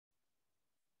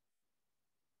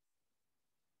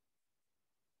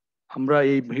আমরা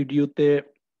এই ভিডিওতে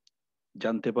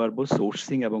জানতে পারবো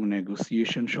সোর্সিং এবং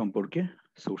নেগোসিয়েশন সম্পর্কে।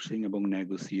 সোর্সিং এবং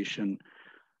নেগোসিয়েশন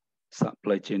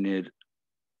সাপ্লাই চেইনের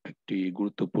একটি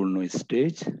গুরুত্বপূর্ণ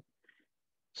স্টেজ।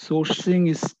 সোর্সিং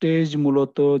স্টেজ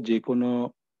মূলত যে কোনো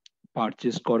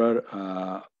পারচেজ করার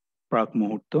প্রাক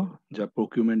মুহূর্ত, যা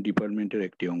প্রকিউরমেন্ট ডিপার্টমেন্টের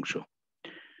একটি অংশ।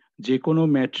 যে কোনো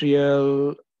ম্যাটেরিয়াল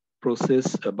প্রসেস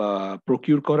বা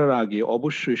প্রকিউর করার আগে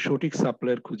অবশ্যই সঠিক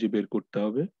সাপ্লায়ার খুঁজে বের করতে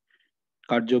হবে।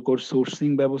 কার্যকর সোর্সিং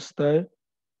ব্যবস্থায়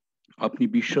আপনি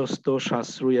বিশ্বস্ত,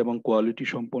 সাশ্রয়ী এবং কোয়ালিটি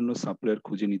সম্পন্ন সাপ্লায়ার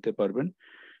খুঁজে নিতে পারবেন,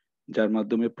 যার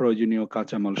মাধ্যমে প্রয়োজনীয়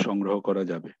কাঁচামাল সংগ্রহ করা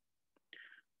যাবে।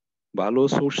 ভালো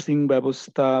সোর্সিং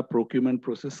ব্যবস্থা প্রকিউরমেন্ট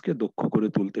প্রসেসকে দক্ষ করে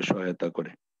তুলতে সহায়তা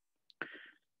করে।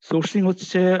 সোর্সিং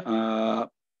হচ্ছে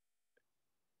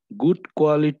গুড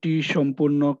কোয়ালিটি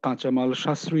সম্পন্ন কাঁচামাল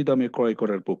সাশ্রয়ী দামে ক্রয়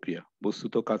করার প্রক্রিয়া।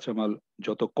 বস্তুত কাঁচামাল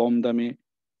যত কম দামে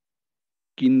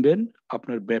কিনবেন,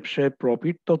 আপনার ব্যবসায়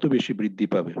প্রফিট তত বেশি বৃদ্ধি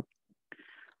পাবে।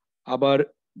 আবার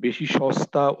বেশি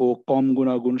সস্তা ও কম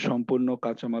গুণাগুণ সম্পন্ন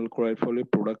কাঁচামাল ক্রয়ের ফলে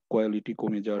প্রোডাক্ট কোয়ালিটি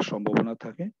কমে যাওয়ার সম্ভাবনা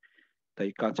থাকে। তাই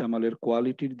কাঁচামালের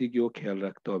কোয়ালিটির দিকেও খেয়াল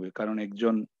রাখতে হবে, কারণ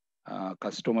একজন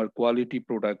কাস্টমার কোয়ালিটি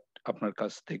প্রোডাক্ট আপনার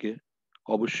কাছ থেকে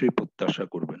অবশ্যই প্রত্যাশা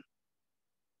করবেন।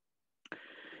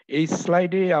 এই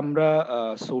স্লাইডে আমরা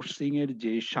সোর্সিং এর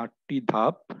যে 7টি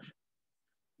ধাপ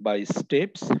বা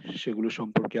স্টেপস সেগুলো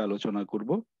সম্পর্কে আলোচনা করব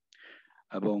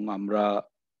এবং আমরা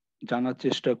জানার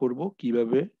চেষ্টা করব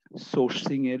কিভাবে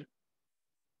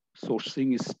সোর্সিং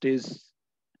স্টেজ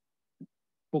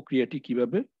প্রক্রিয়াটি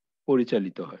কিভাবে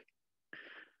পরিচালিত হয়।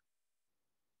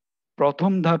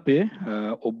 প্রথম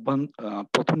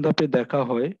ধাপে দেখা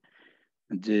হয়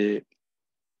যে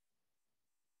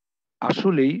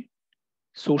আসলেই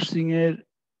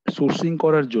সোর্সিং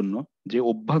করার জন্য যে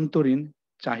অভ্যন্তরীণ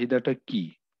চাহিদাটা কি,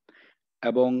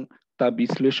 এবং তা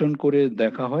বিশ্লেষণ করে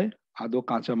দেখা হয় আদৌ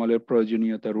কাঁচামালের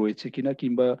প্রয়োজনীয়তা রয়েছে কিনা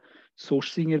কিংবা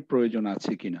সোর্সিং এর প্রয়োজন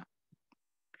আছে কিনা।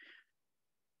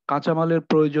 কাঁচামালের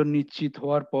প্রয়োজন নিশ্চিত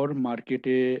হওয়ার পর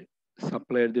মার্কেটে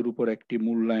সাপ্লায়ারদের উপর একটি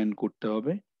মূল্যায়ন করতে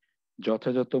হবে।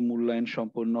 যথাযথ মূল্যায়ন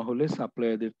সম্পন্ন হলে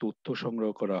সাপ্লায়ারদের তথ্য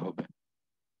সংগ্রহ করা হবে।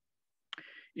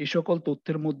 এই সকল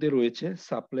তথ্যের মধ্যে রয়েছে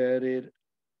সাপ্লায়ারের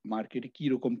মার্কেটে কি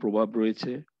রকম প্রভাব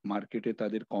রয়েছে, মার্কেটে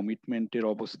তাদের কমিটমেন্টের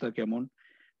অবস্থা কেমন,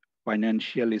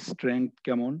 ফাইন্যান্সিয়াল স্ট্রেংথ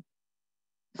কেমন,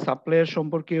 সাপ্লায়ার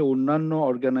সম্পর্কে অন্যান্য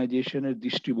অর্গানাইজেশনের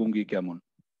দৃষ্টিভঙ্গি কেমন,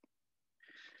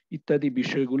 ইত্যাদি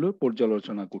বিষয়গুলো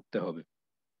পর্যালোচনা করতে হবে।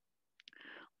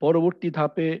 পরবর্তী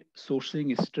ধাপে সোর্সিং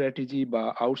স্ট্র্যাটেজি বা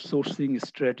আউটসোর্সিং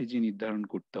স্ট্র্যাটেজি নির্ধারণ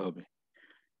করতে হবে।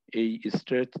 এই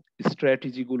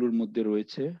স্ট্র্যাটেজিগুলোর মধ্যে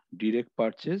রয়েছে ডিরেক্ট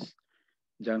পারচেজ,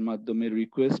 যার মাধ্যমে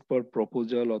রিকোয়েস্ট ফর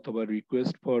প্রপোজাল অথবা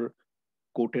রিকোয়েস্ট ফর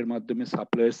কোটের মাধ্যমে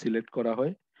সাপ্লায়ার সিলেক্ট করা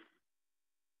হয়।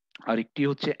 আরেকটি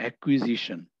হচ্ছে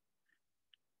অ্যাকুইজিশন,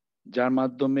 যার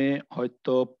মাধ্যমে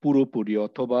হয়তো পুরোপুরি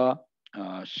অথবা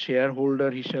শেয়ার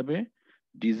হোল্ডার হিসাবে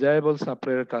ডিজায়াবল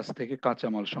সাপ্লায়ারের কাছ থেকে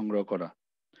কাঁচামাল সংগ্রহ করা।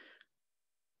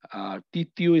 আর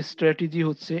তৃতীয় স্ট্র্যাটেজি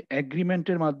হচ্ছে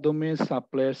এগ্রিমেন্টের মাধ্যমে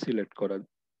সাপ্লায়ার সিলেক্ট করা,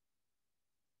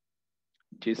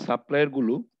 যে সাপ্লায়ার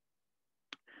গুলো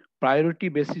প্রায়োরিটি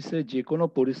বেসিসে যে কোনো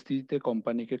পরিস্থিতিতে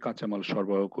কোম্পানিকে কাঁচামাল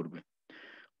সরবরাহ করবে।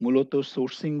 মূলত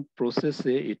সোর্সিং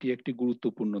প্রসেসে এটি একটি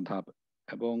গুরুত্বপূর্ণ ধাপ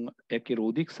এবং একের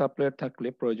অধিক সাপ্লায়ার থাকলে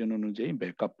প্রয়োজন অনুযায়ী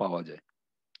ব্যাকআপ পাওয়া যায়।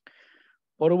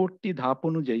 পরবর্তী ধাপ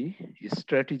অনুযায়ী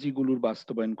স্ট্র্যাটেজিগুলোর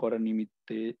বাস্তবায়ন করার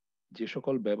নিমিত্তে যে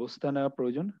সকল ব্যবস্থা নেওয়া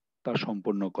প্রয়োজন তা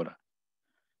সম্পন্ন করা।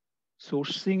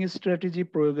 সোর্সিং স্ট্র্যাটেজি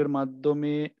প্রয়োগের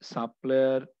মাধ্যমে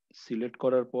সাপ্লায়ার সিলেক্ট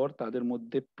করার পর তাদের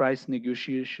মধ্যে প্রাইস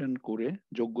নেগোসিয়েশন করে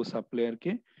যোগ্য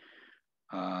সাপ্লায়ারকে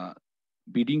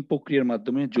বিডিং প্রক্রিয়ার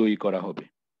মাধ্যমে জয়ী করা হবে।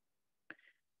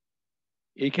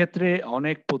 এই ক্ষেত্রে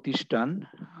অনেক প্রতিষ্ঠান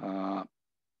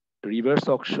রিভার্স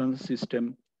অকশন সিস্টেম,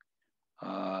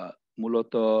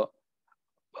 মূলত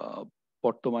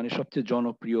বর্তমানে সবচেয়ে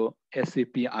জনপ্রিয়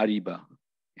এসএপি আরিবা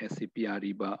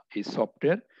এই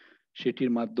সফটওয়্যার,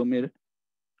 সেটির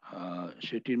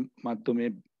মাধ্যমে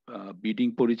বিডিং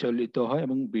পরিচালিত হয়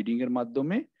এবং বিডিং এর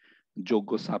মাধ্যমে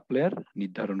যোগ্য সাপ্লায়ার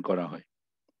নির্ধারণ করা হয়।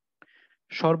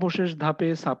 সর্বশেষ ধাপে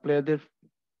সাপ্লায়ারদের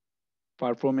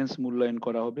পারফরমেন্স মূল্যায়ন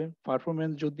করা হবে।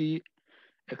 পারফরমেন্স যদি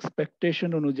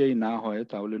এক্সপেকটেশন অনুযায়ী না হয়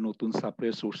তাহলে নতুন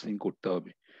সাপ্লায়ার সোর্সিং করতে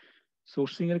হবে।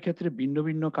 সোর্সিং এর ক্ষেত্রে ভিন্ন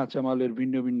ভিন্ন কাঁচামালের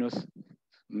ভিন্ন ভিন্ন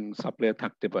সাপ্লায়ার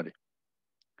থাকতে পারে।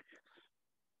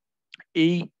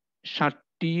 এই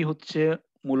 7টি হচ্ছে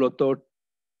মূলত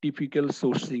টিপিক্যাল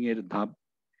সোর্সিং এর ধাপ।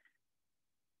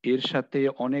 এর সাথে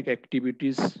অনেক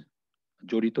অ্যাক্টিভিটিস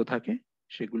জড়িত থাকে,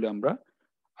 সেগুলো আমরা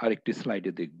আরেকটি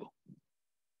স্লাইডে দেখব।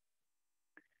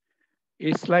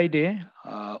 এই স্লাইডে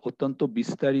অত্যন্ত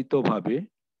বিস্তারিতভাবে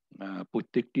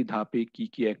প্রত্যেকটি ধাপে কি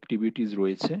কি অ্যাক্টিভিটিস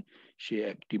রয়েছে সেই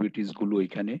অ্যাক্টিভিটিস গুলো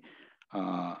এখানে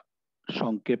আহ,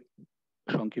 সংক্ষেপ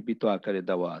সংক্ষেপিত আকারে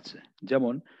দেওয়া আছে।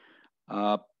 যেমন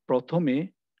আহ, প্রথমে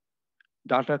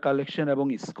ডাটা কালেকশন এবং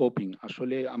স্কোপিং।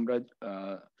 আসলে আমরা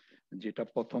আহ, যেটা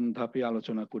প্রথম ধাপে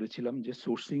আলোচনা করেছিলাম যে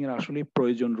সোর্সিং এর আসলে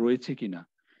প্রয়োজন রয়েছে কিনা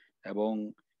এবং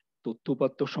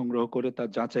তথ্যপাত্র সংগ্রহ করে তা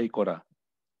যাচাই করা,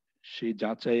 সেই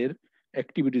যাচাইয়ের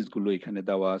অ্যাক্টিভিটিস গুলো এখানে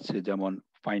দেওয়া আছে। যেমন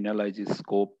finalise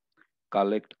scope,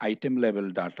 collect item level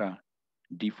data,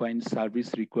 define service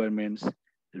requirements,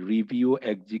 review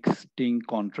existing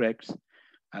contracts,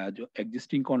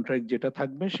 existing contract যেটা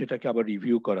থাকবে সেটাকে আবার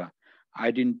রিভিউ করা,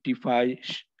 আইডেন্টিফাই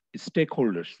স্টেক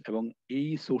হোল্ডার্স। এবং এই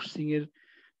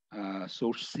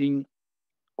সোর্সিং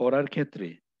করার ক্ষেত্রে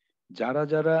যারা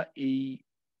যারা এই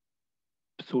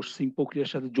সোর্সিং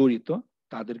প্রক্রিয়ার সাথে জড়িত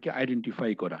তাদেরকে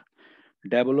আইডেন্টিফাই করা,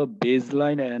 develop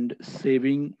baseline and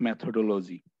saving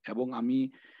methodology. এবং আমি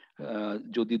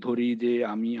যদি ধরি যে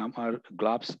আমি আমার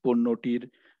গ্লাভস পণ্যটির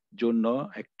জন্য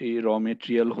একটি র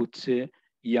মেটেরিয়াল হচ্ছে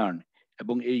ইয়ার্ন,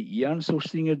 এবং এই ইয়ার্ন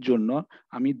সোর্সিং এর জন্য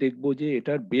আমি দেখব যে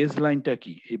এটার বেস লাইনটা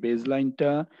কি, এই বেস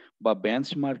লাইনটা বা বেঞ্চ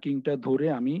মার্কিংটা ধরে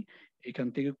আমি এখান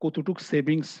থেকে কতটুক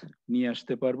সেভিংস নিয়ে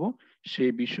আসতে পারবো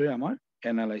সেই বিষয়ে আমার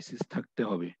অ্যানালাইসিস থাকতে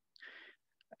হবে।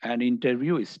 And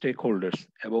interview stake holders.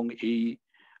 এবং এই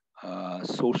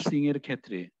সোর্সিং এর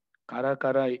ক্ষেত্রে কারা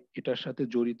কারা এটার সাথে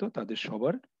জড়িত তাদের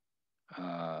সবার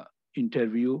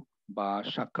ইন্টারভিউ বা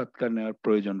সাক্ষাৎকার নেওয়ার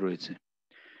প্রয়োজন রয়েছে।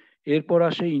 এরপর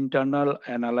আসে ইন্টারনাল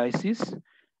অ্যানালাইসিস।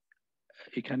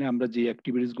 এখানে আমরা যে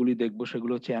অ্যাক্টিভিটিস গুলি দেখবো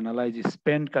সেগুলো হচ্ছে অ্যানালাইজ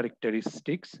স্পেন্ড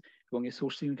ক্যারেক্টারিস্টিক্স, এবং এই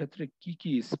সোর্সিং এর ক্ষেত্রে কি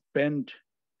কি স্পেন্ড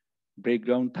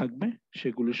ব্রেকগ্রাউন্ড থাকবে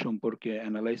সেগুলি সম্পর্কে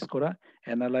অ্যানালাইজ করা,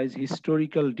 analyse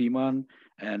historical demand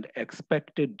and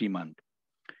expected demand.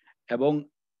 এবং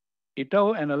এটাও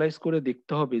অ্যানালাইজ করে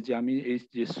দেখতে হবে যে আমি এই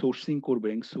যে সোর্সিং করবো,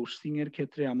 এই সোর্সিং এর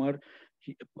ক্ষেত্রে আমার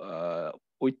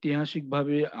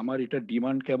ঐতিহাসিকভাবে আমার এটা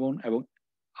ডিমান্ড কেমন এবং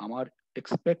আমার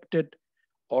এক্সপেক্টেড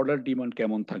অর্ডার ডিমান্ড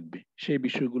কেমন থাকবে সেই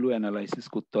বিষয়গুলো অ্যানালাইসিস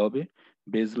করতে হবে।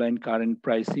 Baseline current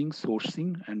pricing, sourcing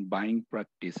and buying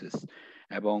practices.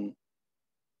 এবং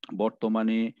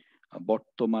বর্তমানে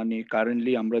বর্তমানে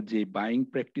কারেন্টলি আমরা যে বাইং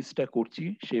প্র্যাকটিসটা করছি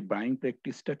সেই বাইং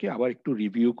প্র্যাকটিসটাকে আবার একটু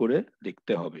রিভিউ করে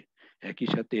দেখতে হবে। একই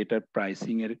সাথে এটার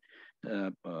প্রাইসিং এর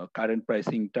কারেন্ট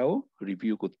প্রাইসিংটাও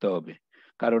রিভিউ করতে হবে।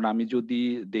 কারণ আমি যদি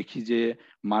দেখি যে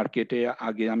মার্কেটে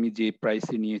আগে আমি যে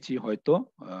প্রাইসে নিয়েছি হয়তো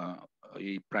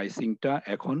এই প্রাইসিংটা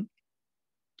এখন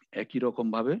একই রকম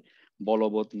ভাবে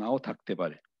বলবৎ নাও থাকতে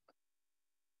পারে।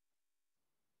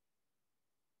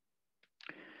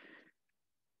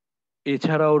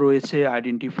 এছাড়াও রয়েছে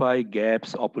identify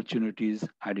gaps opportunities,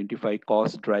 identify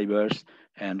cost drivers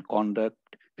and conduct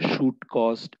shoot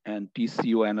cost and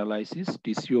TCO analysis.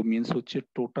 TCO means হচ্ছে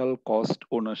total cost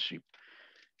ownership.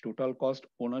 Total cost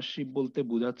ownership বলতে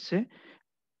বোঝাচ্ছে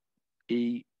এই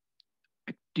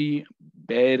একটি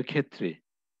ব্যয়ের ক্ষেত্রে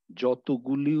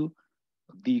যতগুলি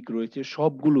দিক রয়েছে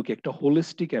সবগুলোকে একটা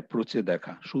হোলিস্টিক অ্যাপ্রোচে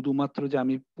দেখা। শুধুমাত্র যে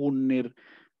আমি পণ্যের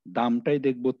দামটাই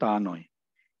দেখবো তা নয়,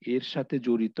 এর সাথে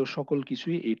জড়িত সকল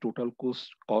কিছুই এই টোটাল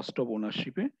কস্ট অফ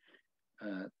ওনারশিপে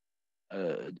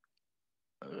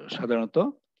সাধারণত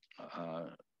আহ,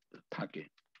 থাকে।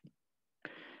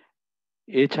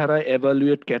 এছাড়া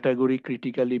evaluate category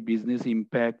critically business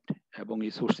impact, এবং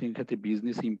এই সোর্সিং ক্ষেত্রে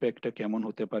বিজনেস ইম্প্যাক্টটা কেমন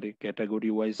হতে পারে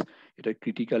ক্যাটাগরি ওয়াইজ এটা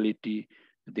ক্রিটিক্যালিটি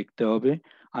দেখতে হবে।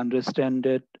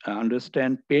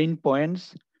 Understand pain points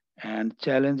and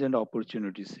challenge and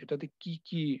opportunities. এটাতে কি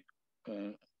কি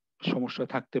আহ, সমস্যা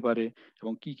থাকতে পারে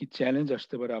এবং কি কি চ্যালেঞ্জ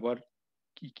আসতে পারে, আবার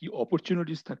কি কি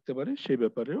অপরচুনিটিস থাকতে পারে সেই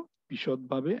ব্যাপারেও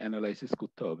বিশদভাবে অ্যানালাইসিস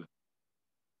করতে হবে।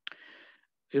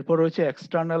 এরপর রয়েছে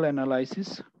external analysis,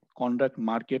 conduct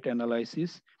market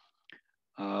analysis,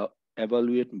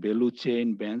 evaluate value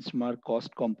chain, benchmark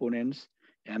cost components,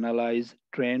 analyze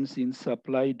trends in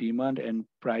supply, demand, and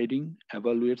pricing,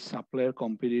 evaluate supplier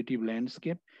competitive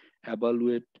landscape,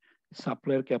 evaluate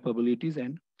supplier capabilities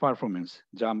and performance,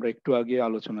 যা আমরা একটু আগে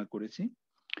আলোচনা করেছি।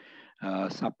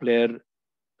 সাপ্লায়ার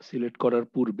সিলেক্ট করার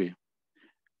পূর্বে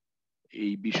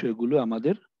এই বিষয়গুলো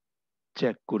আমাদের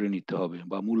চেক করে নিতে হবে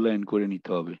বা মূল্যায়ন করে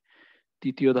নিতে হবে।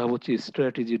 তৃতীয় ধাপ হচ্ছে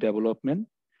স্ট্র্যাটেজি ডেভেলপমেন্ট।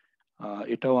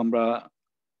 এটাও আমরা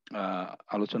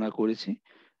আলোচনা করেছি।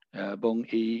 এবং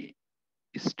এই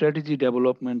স্ট্র্যাটেজি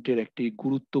ডেভেলপমেন্টের একটি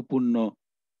গুরুত্বপূর্ণ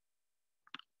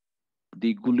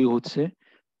দিকগুলি হচ্ছে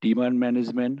demand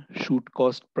management, shoot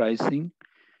cost pricing,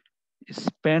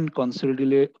 spend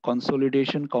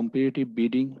consolidation, competitive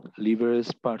bidding, leverage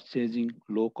purchasing,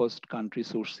 low cost country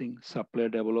sourcing,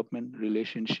 supplier development,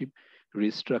 relationship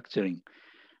restructuring,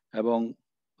 এবং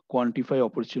কোয়ান্টিফাই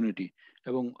অপরচুনিটি,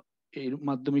 এবং এর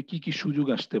মাধ্যমে কি কি সুযোগ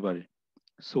আসতে পারে।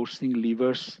 সোর্সিং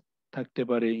লিভার্স থাকতে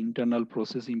পারে, ইন্টারনাল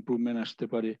প্রসেস ইমপ্রুভমেন্ট আসতে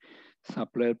পারে,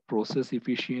 সাপ্লায়ার প্রসেস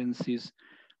ইফিসিয়েন্সিস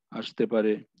আসতে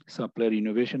পারে, সাপ্লায়ার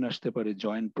ইনোভেশন আসতে পারে,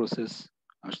 জয়েন্ট প্রসেস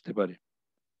আসতে পারে।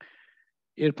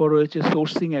 এরপর রয়েছে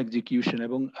সোর্সিং এক্সিকিউশন,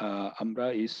 এবং আমরা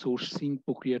এই সোর্সিং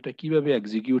প্রক্রিয়াটা কিভাবে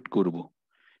এক্সিকিউট করব,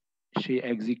 সেই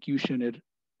এক্সিকিউশনের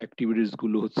অ্যাক্টিভিটিস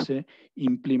গুলো হচ্ছে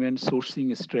ইমপ্লিমেন্ট সোর্সিং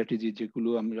স্ট্র্যাটেজি, যেগুলো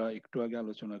আমরা একটু আগে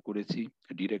আলোচনা করেছি,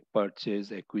 ডিরেক্ট পারচেজ,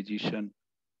 অ্যাকুইজিশন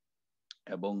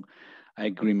এবং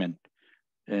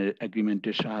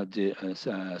এগ্রিমেন্টের সাহায্যে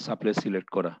সাপ্লাই সিলেক্ট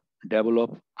করা, develop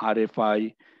RFI,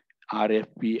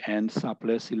 RFP and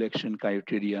supplier selection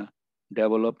criteria,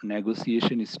 develop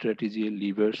negotiation strategy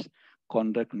levers,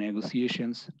 conduct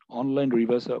negotiations, online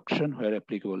reverse auction where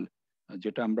applicable,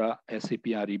 যেটা আমরা SAP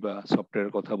বা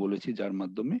সফটওয়্যারের কথা বলেছি, যার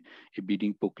মাধ্যমে এই বিডিং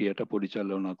প্রক্রিয়াটা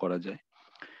পরিচালনা করা যায়।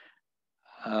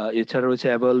 এছাড়া রয়েছে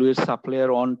evaluate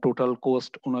supplier on total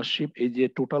cost ownership. এই যে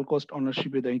টোটাল কস্ট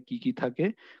ওনারশিপে দেখেন কি কি থাকে,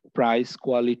 প্রাইস,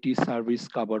 কোয়ালিটি, সার্ভিস,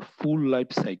 কাভার ফুল life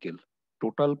cycle,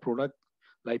 total product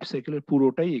life সাইকেলের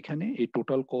পুরোটাই এখানে এই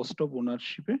টোটাল কস্ট অফ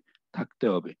ওনারশিপে থাকতে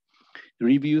হবে।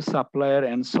 Review supplier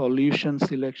and solution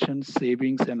selection,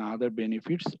 savings and other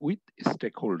benefits with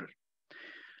stake holder.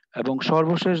 এবং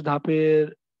সর্বশেষ ধাপের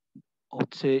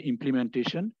হচ্ছে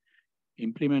ইমপ্লিমেন্টেশন।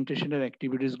 ইমপ্লিমেন্টেশনের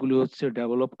অ্যাক্টিভিটিস গুলো হচ্ছে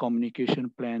develop communication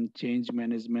plan, change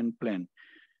management plan.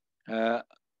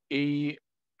 এই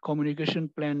কমিউনিকেশন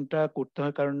প্ল্যানটা করতে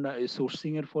হয় কারণ এই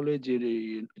সোর্সিং এর ফলে যে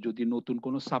যদি নতুন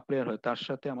কোনো সাপ্লায়ার হয় তার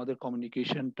সাথে আমাদের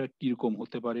কমিউনিকেশনটা কিরকম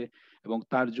হতে পারে, এবং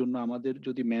তার জন্য আমাদের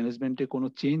যদি ম্যানেজমেন্টে কোনো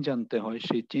চেঞ্জ আনতে হয়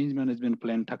সেই চেঞ্জ ম্যানেজমেন্ট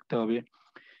প্ল্যান থাকতে হবে।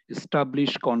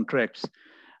 এস্টাবলিশ কন্ট্রাক্টস,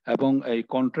 এবং এই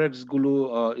কন্ট্রাক্টস গুলো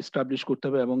এস্টাবলিশ করতে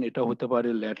হবে, এবং এটা হতে পারে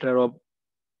লেটার অফ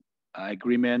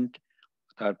এগ্রিমেন্ট,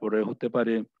 তারপরে হতে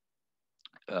পারে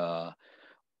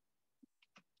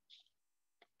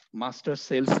মাস্টার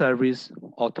সেল সার্ভিস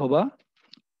অথবা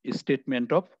স্টেটমেন্ট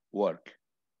অফ ওয়ার্ক।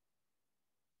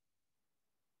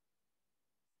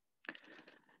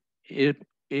 এর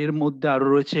এর মধ্যে আরো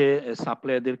রয়েছে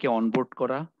সাপ্লায়ারদেরকে অনবোর্ড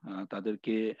করা,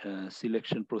 তাদেরকে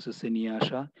সিলেকশন প্রসেসে নিয়ে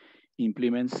আসা,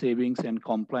 implement savings and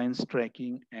compliance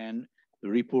tracking and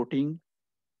reporting,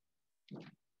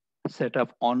 set up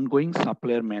ongoing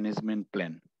supplier management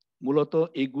plan. মূলত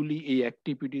এগুলি, এই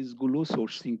অ্যাক্টিভিটিস গুলো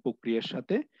সোর্সিং প্রক্রিয়ার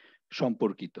সাথে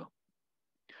সম্পর্কিত।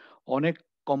 অনেক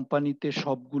কোম্পানিতে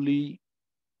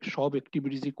সব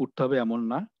অ্যাক্টিভিটিসই করতে হবে এমন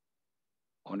না,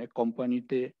 অনেক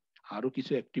কোম্পানিতে আরো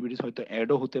কিছু অ্যাক্টিভিটিস হয়তো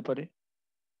অ্যাডও হতে পারে,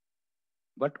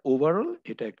 বাট ওভারঅল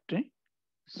এটা একটি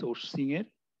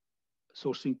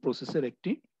সোর্সিং প্রসেসের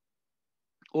একটি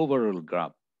ওভারঅল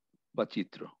গ্রাফ বা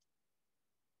চিত্র।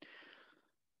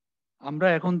 আমরা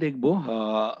এখন দেখব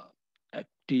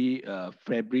একটি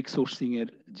ফ্যাব্রিক সোর্সিং এর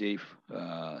যে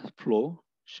ফ্লো,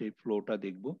 সেই ফ্লোটা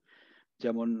দেখব।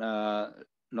 যেমন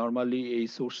নর্মালি এই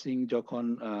সোর্সিং যখন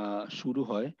শুরু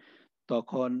হয়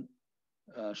তখন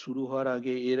শুরু হওয়ার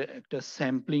আগে এর একটা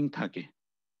স্যাম্পলিং থাকে।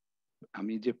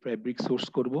 আমি যে ফ্যাব্রিক সোর্স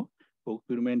করব,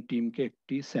 প্রকিউরমেন্ট টিমকে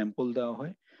একটি স্যাম্পল দেওয়া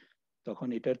হয়, তখন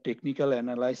এটা টেকনিক্যাল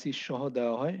অ্যানালাইসিস সহ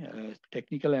দেওয়া হয়।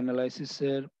 টেকনিক্যাল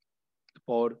অ্যানালাইসিসের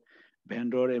পর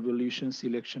ভেন্ডর এভলিউশন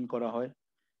সিলেকশন করা হয়,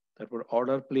 তারপর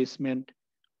অর্ডার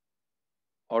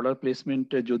প্লেসমেন্ট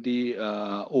যদি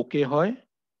ওকে হয়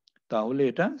তাহলে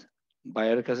এটা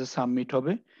বায়ারের কাছে সাবমিট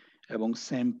হবে, এবং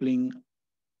স্যাম্পলিং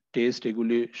টেস্ট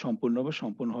এগুলি সম্পূর্ণ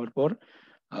হওয়ার পর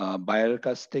বায়ারের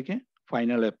কাছ থেকে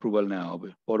ফাইনাল অ্যাপ্রুভাল নেওয়া হবে।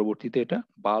 পরবর্তীতে এটা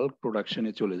বাল্ক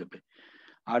প্রোডাকশনে চলে যাবে।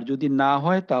 আর যদি না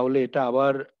হয় তাহলে এটা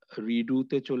আবার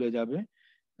রিডুতে চলে যাবে।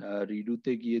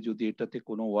 রিডুতে গিয়ে যদি এটাতে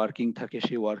কোনো ওয়ার্কিং থাকে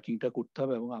সেই ওয়ার্কিংটা করতে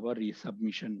হবে এবং আবার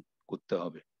রিসাবমিশন করতে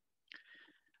হবে।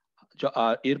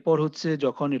 আর এরপর হচ্ছে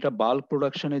যখন এটা বাল্ক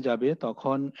প্রোডাকশনে যাবে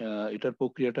তখন এটার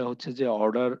প্রক্রিয়াটা হচ্ছে যে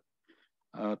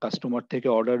কাস্টমার থেকে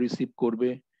অর্ডার রিসিভ করবে,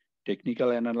 টেকনিক্যাল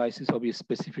অ্যানালাইসিস হবে,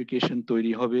 স্পেসিফিকেশন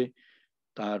তৈরি হবে,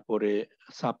 তারপরে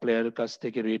সাপ্লায়ার কাছ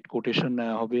থেকে রেট কোটেশন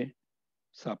নেওয়া হবে,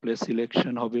 সাপ্লায়ার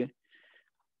সিলেকশন হবে,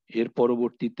 এর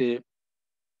পরবর্তীতে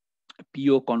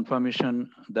পিও কনফার্মেশন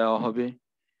দেওয়া হবে,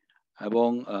 এবং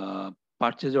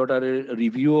পারচেজ অর্ডারের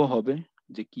রিভিউও হবে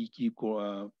যে কি কি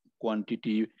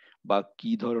কোয়ান্টিটি বা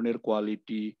কি ধরনের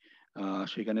কোয়ালিটি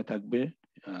সেখানে থাকবে,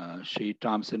 সেই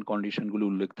টার্মস এন্ড কন্ডিশন গুলো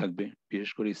উল্লেখ থাকবে, বিশেষ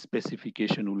করে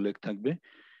স্পেসিফিকেশন উল্লেখ থাকবে।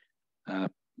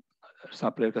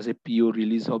 সাপ্লায়ার কাছে পিও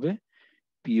রিলিজ হবে,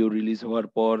 পিও রিলিজ হওয়ার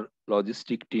পর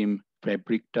লজিস্টিক টিম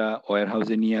ফ্যাব্রিকটা ওয়্যার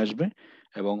হাউসে নিয়ে আসবে,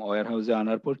 এবং ওয়্যার হাউসে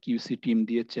আনার পর কিউসি টিম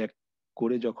দিয়ে চেক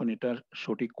করে যখন এটার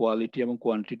সঠিক কোয়ালিটি এবং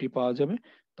কোয়ান্টিটি পাওয়া যাবে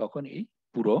তখন এই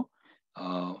পুরো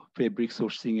ফেব্রিক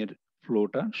সোর্সিং এর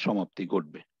ফ্লোটা সমাপ্তি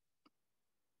ঘটবে।